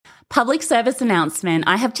Public service announcement.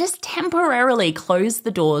 I have just temporarily closed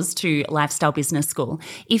the doors to Lifestyle Business School.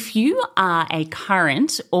 If you are a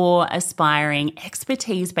current or aspiring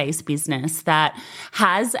expertise-based business that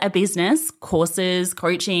has a business, courses,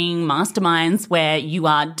 coaching, masterminds where you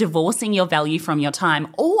are divorcing your value from your time,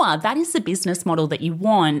 or that is the business model that you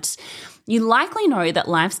want, you likely know that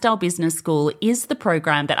Lifestyle Business School is the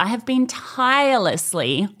program that I have been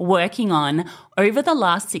tirelessly working on over the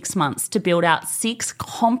last 6 months to build out 6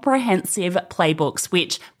 comprehensive playbooks,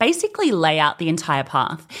 which basically lay out the entire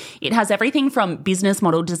path. It has everything from business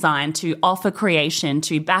model design to offer creation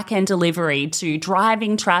to back-end delivery to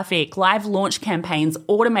driving traffic, live launch campaigns,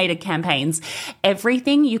 automated campaigns,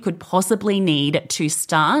 everything you could possibly need to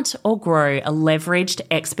start or grow a leveraged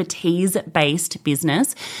expertise-based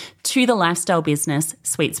business to the lifestyle business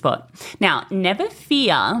sweet spot. Now, never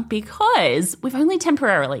fear, because we've only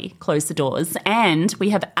temporarily closed the doors and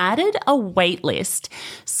we have added a wait list.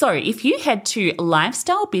 So if you head to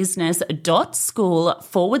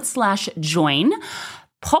lifestylebusiness.school/join,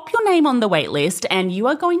 pop your name on the wait list and you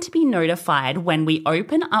are going to be notified when we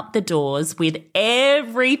open up the doors with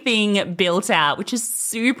everything built out, which is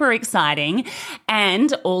super exciting,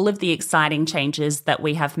 and all of the exciting changes that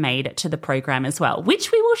we have made to the program as well,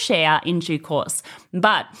 which we will share in due course.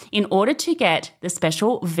 But in order to get the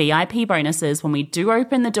special VIP bonuses when we do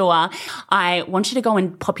open the door, I want you to go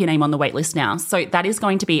and pop your name on the wait list now. So that is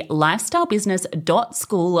going to be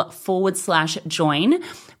lifestylebusiness.school/join.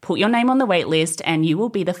 Put your name on the wait list and you will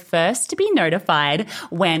be the first to be notified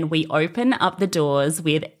when we open up the doors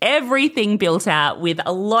with everything built out, with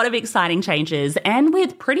a lot of exciting changes and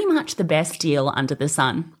with pretty much the best deal under the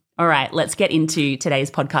sun. All right, let's get into today's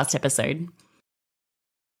podcast episode.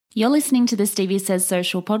 You're listening to the Stevie Says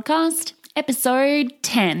Social podcast, episode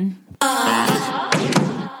 10.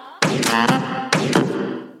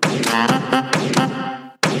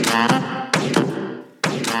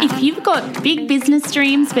 If you've got big business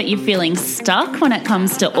dreams but you're feeling stuck when it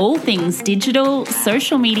comes to all things digital,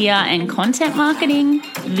 social media and content marketing,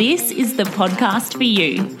 this is the podcast for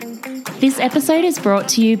you. This episode is brought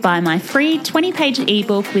to you by my free 20-page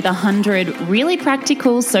ebook with 100 really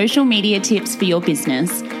practical social media tips for your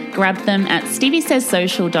business. Grab them at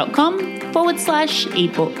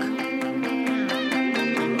steviesays.social.com/ebook.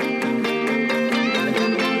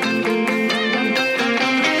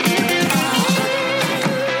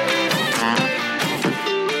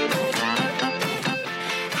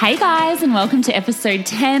 Hey guys, and welcome to episode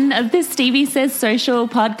 10 of the Stevie Says Social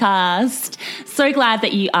podcast. So glad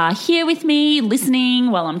that you are here with me, listening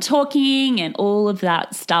while I'm talking and all of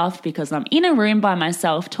that stuff, because I'm in a room by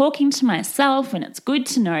myself talking to myself, and it's good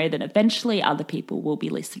to know that eventually other people will be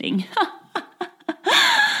listening.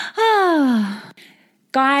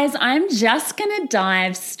 Guys, I'm just going to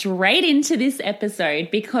dive straight into this episode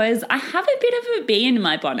because I have a bit of a bee in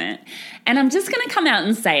my bonnet, and I'm just going to come out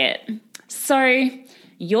and say it. So,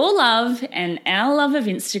 your love and our love of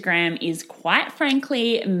Instagram is quite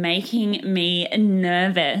frankly making me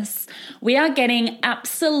nervous. We are getting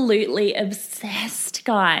absolutely obsessed,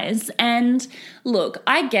 guys. And look,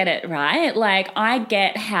 I get it, right? Like, I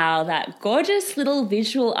get how that gorgeous little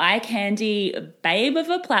visual eye candy babe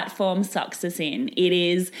of a platform sucks us in. It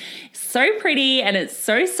is so pretty and it's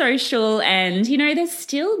so social, and, you know, there's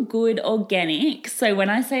still good organic. So when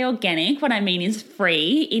I say organic, what I mean is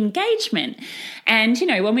free engagement. And, you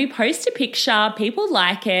know, when we post a picture, people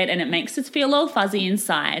like it and it makes us feel all fuzzy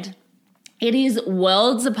inside. It is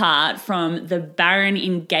worlds apart from the barren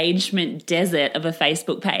engagement desert of a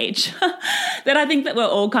Facebook page that I think that we're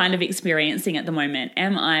all kind of experiencing at the moment.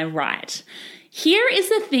 Am I right? Here is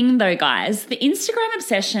the thing though, guys. The Instagram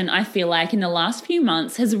obsession, I feel like in the last few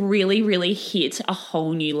months has really, really hit a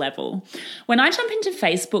whole new level. When I jump into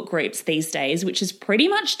Facebook groups these days, which is pretty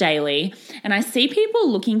much daily, and I see people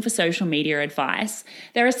looking for social media advice,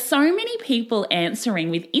 there are so many people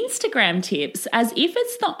answering with Instagram tips as if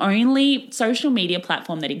it's the only social media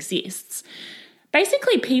platform that exists.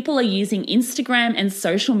 Basically, people are using Instagram and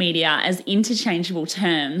social media as interchangeable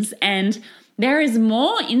terms, and there is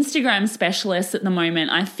more Instagram specialists at the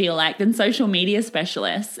moment, I feel like, than social media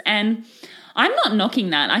specialists. And I'm not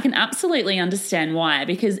knocking that. I can absolutely understand why,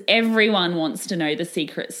 because everyone wants to know the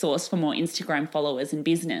secret sauce for more Instagram followers and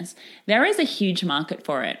business. There is a huge market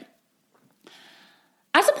for it.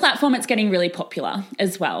 As a platform, it's getting really popular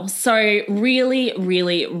as well. So really,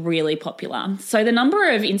 really, really popular. So the number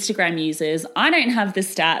of Instagram users, I don't have the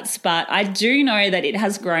stats, but I do know that it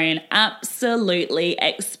has grown absolutely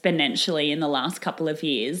exponentially in the last couple of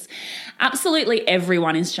years. Absolutely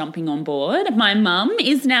everyone is jumping on board. My mum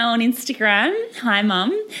is now on Instagram. Hi,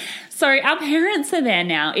 Mum. So our parents are there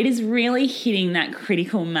now. It is really hitting that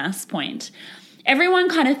critical mass point. Everyone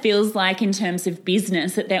kind of feels like in terms of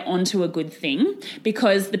business that they're onto a good thing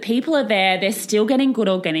because the people are there, they're still getting good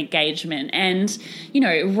organic engagement. And,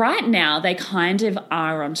 right now they kind of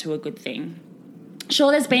are onto a good thing.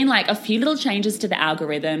 Sure, there's been like a few little changes to the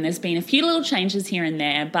algorithm. There's been a few little changes here and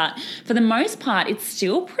there, but for the most part, it's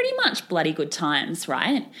still pretty much bloody good times,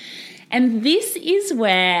 right? And this is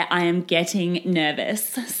where I am getting nervous.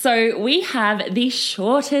 So we have the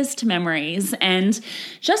shortest memories. And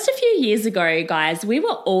just a few years ago, guys, we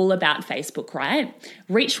were all about Facebook, right?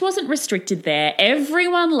 Reach wasn't restricted there.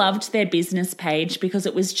 Everyone loved their business page because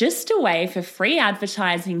it was just a way for free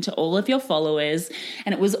advertising to all of your followers.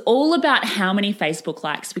 And it was all about how many Facebook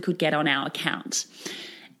likes we could get on our account.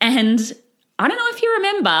 And I don't know if you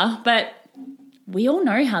remember, but we all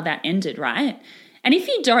know how that ended, right? And if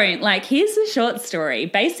you don't, here's the short story.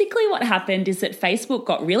 Basically what happened is that Facebook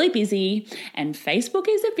got really busy and Facebook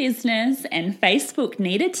is a business and Facebook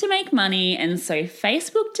needed to make money. And so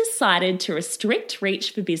Facebook decided to restrict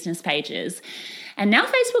reach for business pages. And now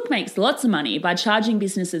Facebook makes lots of money by charging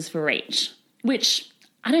businesses for reach, which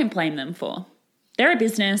I don't blame them for. They're a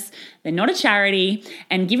business, they're not a charity,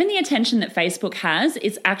 and given the attention that Facebook has,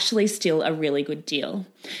 it's actually still a really good deal.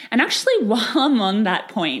 And actually, while I'm on that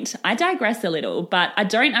point, I digress a little, but I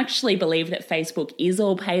don't actually believe that Facebook is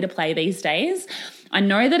all pay to play these days. I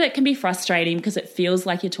know that it can be frustrating because it feels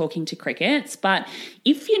like you're talking to crickets, but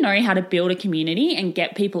if you know how to build a community and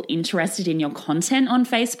get people interested in your content on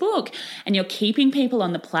Facebook and you're keeping people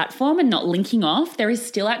on the platform and not linking off, there is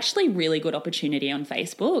still actually really good opportunity on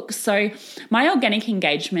Facebook. So my organic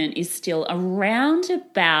engagement is still around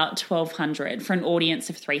about 1,200 for an audience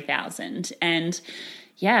of 3,000. And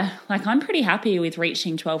yeah, I'm pretty happy with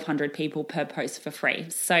reaching 1,200 people per post for free.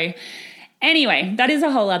 So anyway, that is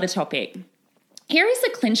a whole other topic. Here is the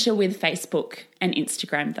clincher with Facebook and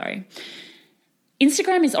Instagram though.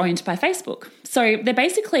 Instagram is owned by Facebook. So they're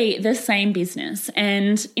basically the same business,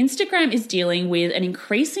 and Instagram is dealing with an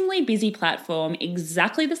increasingly busy platform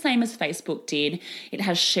exactly the same as Facebook did. It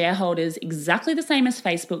has shareholders exactly the same as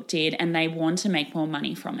Facebook did, and they want to make more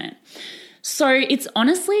money from it. So it's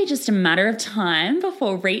honestly just a matter of time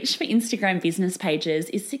before reach for Instagram business pages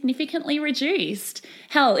is significantly reduced.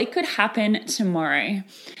 Hell, it could happen tomorrow.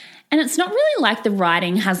 And it's not really like the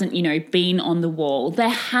writing hasn't, been on the wall. There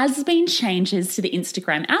has been changes to the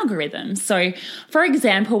Instagram algorithm. So, for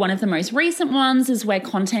example, one of the most recent ones is where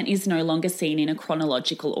content is no longer seen in a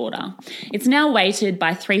chronological order. It's now weighted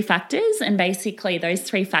by 3 factors, and basically those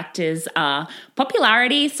 3 factors are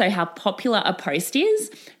popularity, so how popular a post is,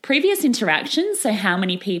 previous interactions, so how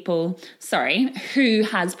many people, who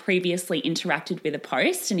has previously interacted with a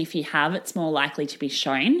post, and if you have, it's more likely to be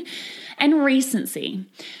shown, and recency.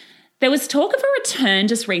 There was talk of a return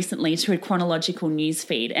just recently to a chronological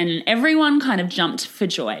newsfeed, and everyone kind of jumped for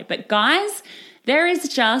joy. But guys, there is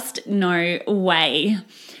just no way.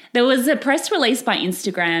 There was a press release by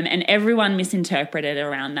Instagram and everyone misinterpreted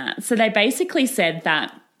around that. So they basically said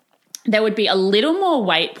that there would be a little more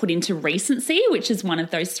weight put into recency, which is one of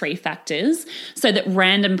those 3 factors, so that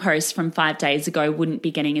random posts from 5 days ago wouldn't be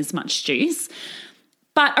getting as much juice.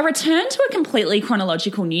 But a return to a completely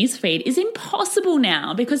chronological newsfeed is impossible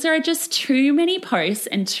now because there are just too many posts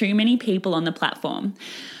and too many people on the platform.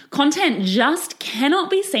 Content just cannot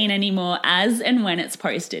be seen anymore as and when it's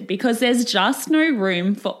posted because there's just no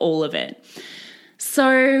room for all of it.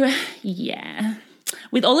 So, yeah.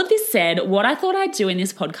 With all of this said, what I thought I'd do in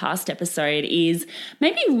this podcast episode is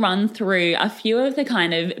maybe run through a few of the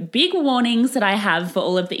kind of big warnings that I have for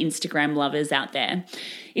all of the Instagram lovers out there.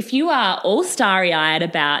 If you are all starry-eyed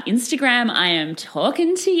about Instagram, I am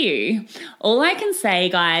talking to you. All I can say,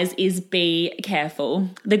 guys, is be careful.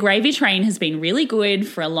 The gravy train has been really good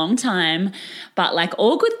for a long time, but like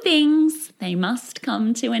all good things, they must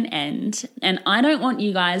come to an end. And I don't want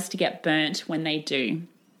you guys to get burnt when they do.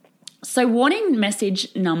 So warning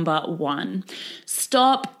message number 1,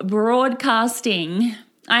 stop broadcasting.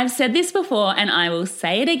 I've said this before and I will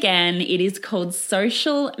say it again. It is called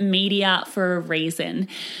social media for a reason.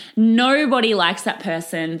 Nobody likes that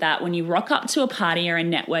person that when you rock up to a party or a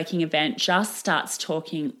networking event just starts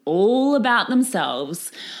talking all about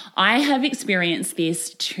themselves. I have experienced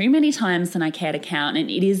this too many times than I care to count, and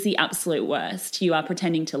it is the absolute worst. You are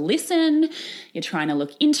pretending to listen, you're trying to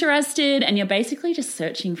look interested, and you're basically just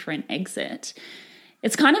searching for an exit.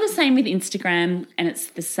 It's kind of the same with Instagram, and it's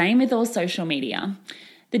the same with all social media.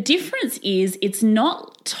 The difference is it's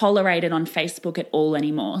not tolerated on Facebook at all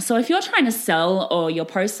anymore. So if you're trying to sell or your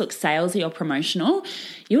posts look salesy or promotional,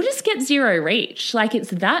 you'll just get zero reach. Like,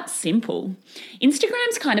 it's that simple.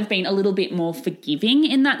 Instagram's kind of been a little bit more forgiving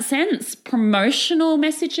in that sense. Promotional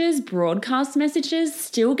messages, broadcast messages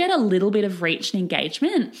still get a little bit of reach and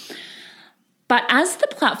engagement. But as the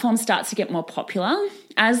platform starts to get more popular,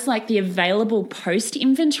 as like the available post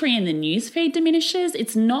inventory in the newsfeed diminishes,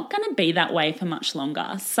 it's not going to be that way for much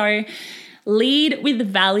longer. So lead with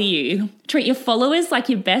value. Treat your followers like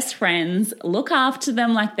your best friends. Look after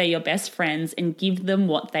them like they're your best friends and give them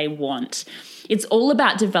what they want. It's all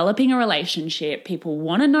about developing a relationship. People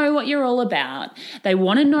want to know what you're all about. They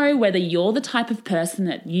want to know whether you're the type of person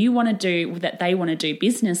that they want to do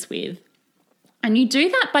business with. And you do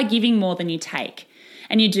that by giving more than you take.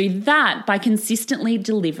 And you do that by consistently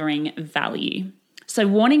delivering value. So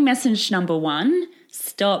warning message number 1,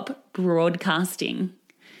 stop broadcasting.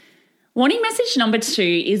 Warning message number 2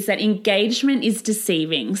 is that engagement is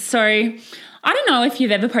deceiving. So I don't know if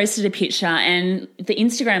you've ever posted a picture and the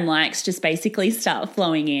Instagram likes just basically start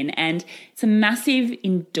flowing in and it's a massive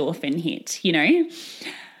endorphin hit, you know?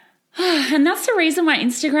 And that's the reason why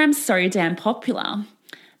Instagram's so damn popular.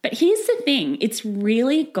 But here's the thing, it's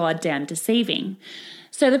really goddamn deceiving.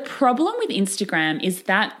 So the problem with Instagram is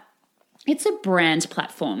that it's a brand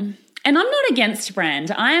platform. And I'm not against brand.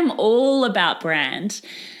 I am all about brand.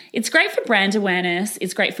 It's great for brand awareness,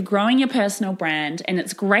 it's great for growing your personal brand, and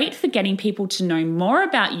it's great for getting people to know more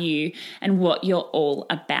about you and what you're all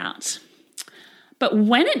about. But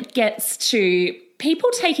when it gets to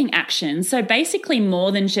people taking action, so basically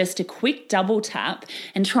more than just a quick double tap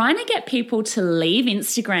and trying to get people to leave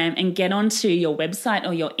Instagram and get onto your website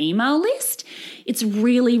or your email list, it's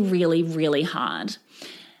really, really, really hard.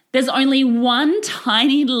 There's only one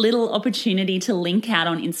tiny little opportunity to link out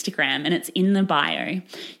on Instagram, and it's in the bio.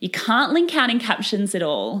 You can't link out in captions at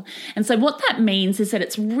all. And so what that means is that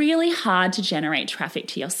it's really hard to generate traffic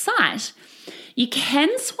to your site. You can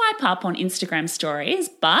swipe up on Instagram stories,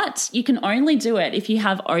 but you can only do it if you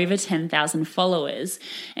have over 10,000 followers.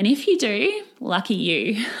 And if you do, lucky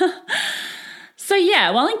you. So yeah,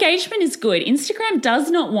 while engagement is good, Instagram does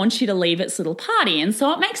not want you to leave its little party, and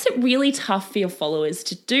so it makes it really tough for your followers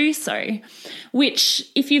to do so,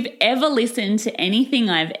 which, if you've ever listened to anything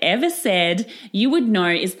I've ever said, you would know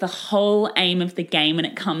is the whole aim of the game when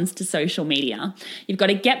it comes to social media. You've got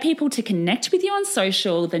to get people to connect with you on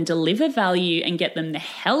social, then deliver value and get them the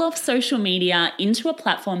hell off social media into a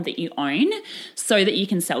platform that you own so that you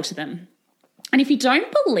can sell to them. And if you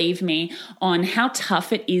don't believe me on how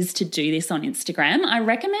tough it is to do this on Instagram, I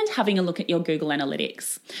recommend having a look at your Google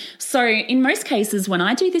Analytics. So in most cases, when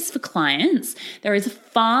I do this for clients, there is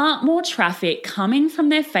far more traffic coming from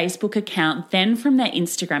their Facebook account than from their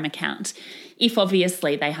Instagram account, if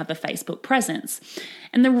obviously they have a Facebook presence.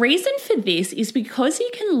 And the reason for this is because you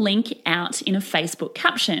can link out in a Facebook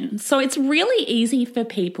caption. So it's really easy for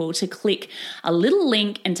people to click a little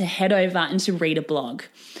link and to head over and to read a blog.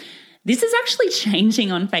 This is actually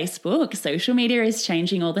changing on Facebook. Social media is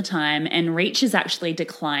changing all the time, and reach is actually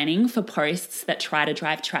declining for posts that try to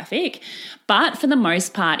drive traffic. But for the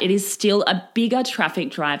most part, it is still a bigger traffic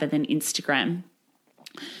driver than Instagram.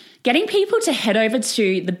 Getting people to head over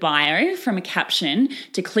to the bio from a caption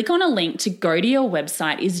to click on a link to go to your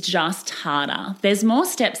website is just harder. There's more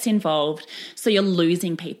steps involved, so you're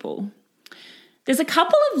losing people. There's a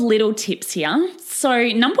couple of little tips here. So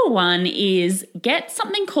number 1 is get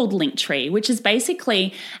something called Linktree, which is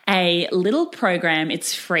basically a little program.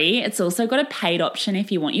 It's free. It's also got a paid option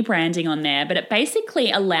if you want your branding on there, but it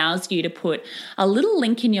basically allows you to put a little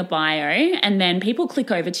link in your bio and then people click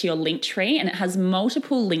over to your Linktree and it has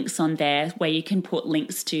multiple links on there where you can put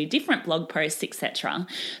links to different blog posts, etc.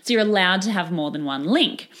 So you're allowed to have more than one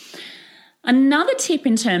link. Another tip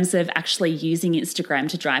in terms of actually using Instagram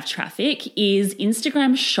to drive traffic is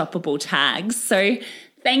Instagram shoppable tags. So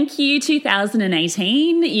thank you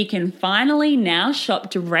 2018, you can finally now shop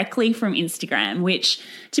directly from Instagram, which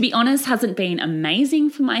to be honest hasn't been amazing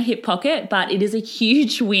for my hip pocket, but it is a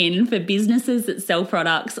huge win for businesses that sell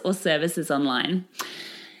products or services online.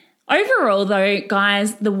 Overall though,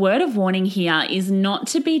 guys, the word of warning here is not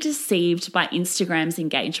to be deceived by Instagram's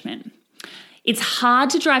engagement. It's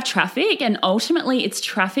hard to drive traffic, and ultimately it's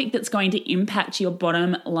traffic that's going to impact your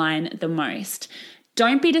bottom line the most.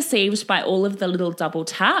 Don't be deceived by all of the little double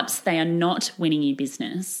taps. They are not winning you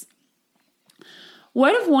business.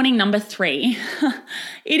 Word of warning number 3,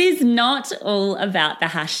 it is not all about the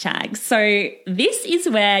hashtags. So this is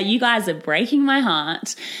where you guys are breaking my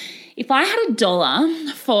heart. If I had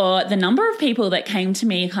 $1 for the number of people that came to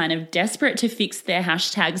me kind of desperate to fix their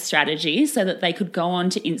hashtag strategy so that they could go on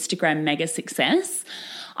to Instagram mega success,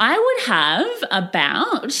 I would have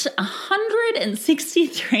about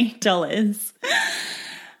 $163.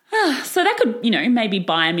 So that could, maybe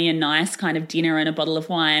buy me a nice kind of dinner and a bottle of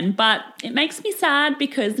wine. But it makes me sad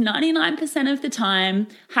because 99% of the time,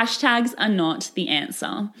 hashtags are not the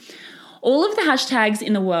answer. All of the hashtags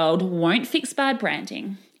in the world won't fix bad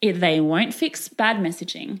branding. They won't fix bad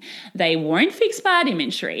messaging. They won't fix bad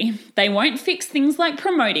imagery. They won't fix things like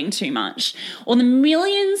promoting too much, or the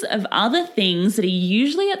millions of other things that are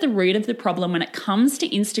usually at the root of the problem when it comes to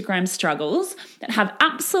Instagram struggles that have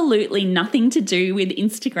absolutely nothing to do with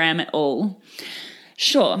Instagram at all.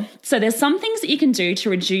 Sure, so there's some things that you can do to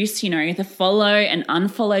reduce, the follow and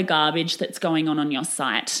unfollow garbage that's going on your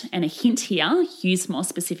site. And a hint here, use more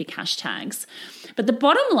specific hashtags. But the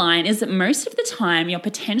bottom line is that most of the time, your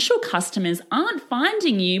potential customers aren't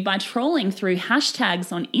finding you by trolling through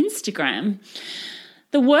hashtags on Instagram.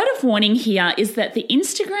 The word of warning here is that the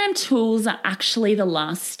Instagram tools are actually the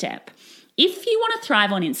last step. If you want to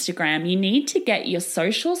thrive on Instagram, you need to get your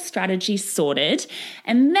social strategy sorted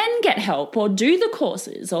and then get help or do the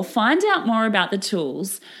courses or find out more about the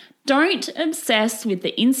tools. Don't obsess with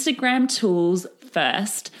the Instagram tools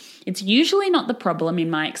first. It's usually not the problem in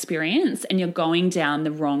my experience, and you're going down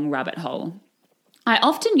the wrong rabbit hole. I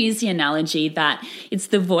often use the analogy that it's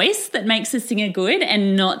the voice that makes a singer good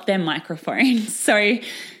and not their microphone. So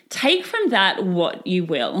take from that what you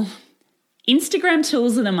will. Instagram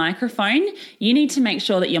tools are the microphone. You need to make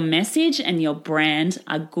sure that your message and your brand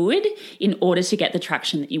are good in order to get the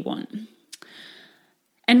traction that you want.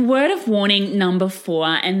 And word of warning number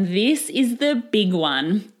 4, and this is the big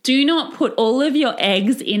one. Do not put all of your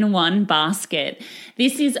eggs in one basket.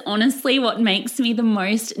 This is honestly what makes me the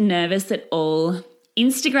most nervous at all.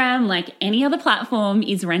 Instagram, like any other platform,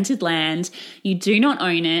 is rented land. You do not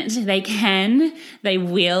own it. They can, they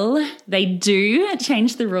will, they do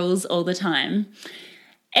change the rules all the time.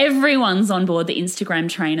 Everyone's on board the Instagram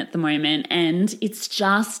train at the moment, and it's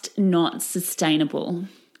just not sustainable.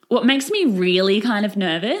 What makes me really kind of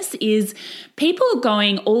nervous is people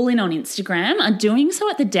going all in on Instagram are doing so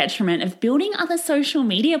at the detriment of building other social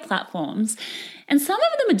media platforms. And some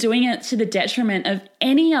of them are doing it to the detriment of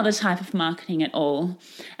any other type of marketing at all.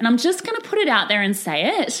 And I'm just going to put it out there and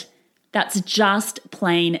say it. That's just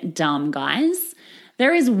plain dumb, guys.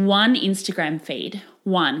 There is one Instagram feed,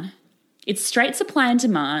 one. It's straight supply and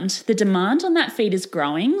demand. The demand on that feed is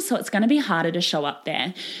growing, so it's going to be harder to show up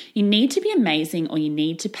there. You need to be amazing or you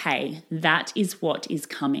need to pay. That is what is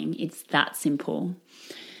coming. It's that simple.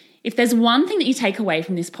 If there's one thing that you take away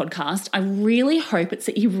from this podcast, I really hope it's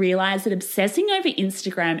that you realize that obsessing over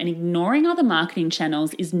Instagram and ignoring other marketing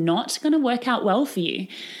channels is not going to work out well for you.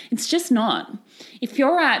 It's just not. If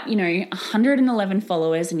you're at, 111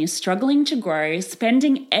 followers and you're struggling to grow,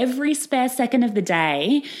 spending every spare second of the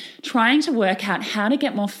day trying to work out how to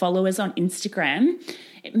get more followers on Instagram,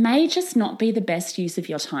 it may just not be the best use of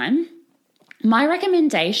your time. My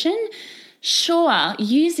recommendation, sure,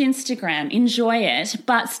 use Instagram, enjoy it,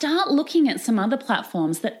 but start looking at some other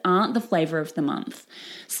platforms that aren't the flavor of the month.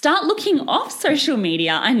 Start looking off social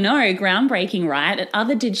media. I know, groundbreaking, right? At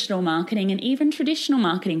other digital marketing and even traditional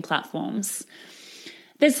marketing platforms.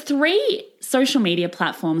 There's 3 social media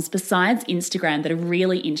platforms besides Instagram that are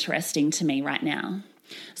really interesting to me right now.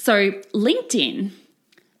 So LinkedIn,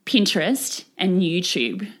 Pinterest, and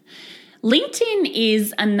YouTube. LinkedIn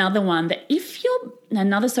is another one that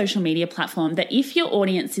another social media platform that if your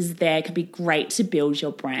audience is there could be great to build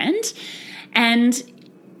your brand. And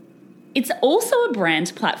it's also a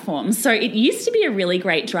brand platform. So it used to be a really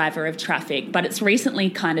great driver of traffic, but it's recently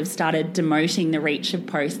kind of started demoting the reach of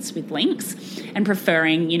posts with links and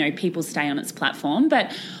preferring, people stay on its platform.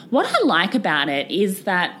 But what I like about it is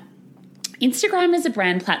that Instagram is a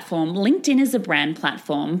brand platform, LinkedIn is a brand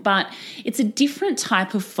platform, but it's a different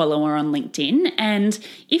type of follower on LinkedIn. And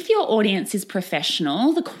if your audience is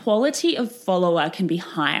professional, the quality of follower can be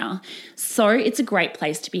higher. So it's a great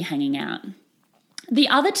place to be hanging out. The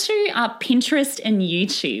other 2 are Pinterest and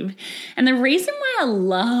YouTube. And the reason why I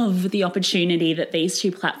love the opportunity that these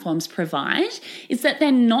 2 platforms provide is that they're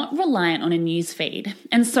not reliant on a news feed.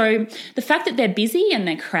 And so the fact that they're busy and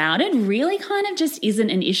they're crowded really kind of just isn't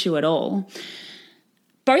an issue at all.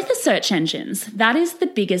 Both are search engines. That is the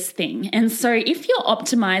biggest thing. And so if you're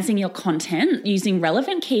optimizing your content using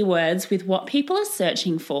relevant keywords with what people are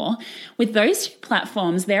searching for, with those two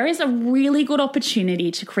platforms, there is a really good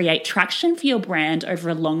opportunity to create traction for your brand over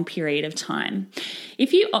a long period of time.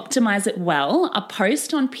 If you optimize it well, a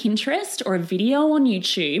post on Pinterest or a video on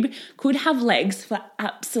YouTube could have legs for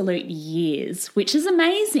absolute years, which is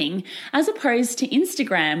amazing, as opposed to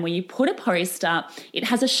Instagram, where you put a post up, it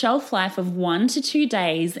has a shelf life of 1 to 2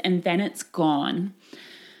 days, and then it's gone.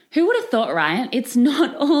 Who would have thought, right? It's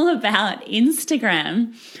not all about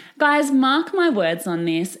Instagram. Guys, mark my words on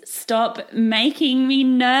this. Stop making me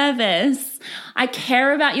nervous. I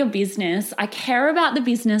care about your business. I care about the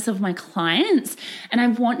business of my clients, and I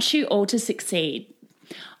want you all to succeed.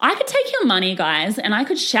 I could take your money, guys, and I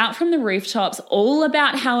could shout from the rooftops all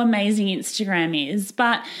about how amazing Instagram is,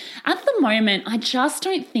 but at the moment, I just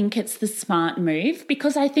don't think it's the smart move,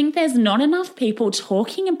 because I think there's not enough people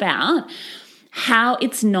talking about how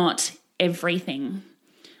it's not everything.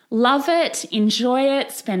 Love it, enjoy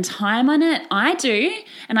it, spend time on it. I do,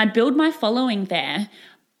 and I build my following there.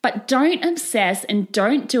 But don't obsess and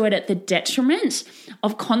don't do it at the detriment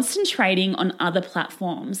of concentrating on other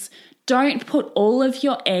platforms. Don't put all of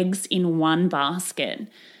your eggs in one basket.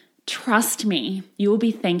 Trust me, you will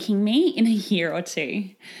be thanking me in a year or two.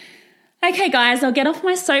 Okay, guys, I'll get off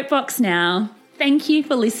my soapbox now. Thank you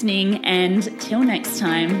for listening, and till next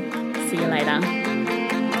time, see you later.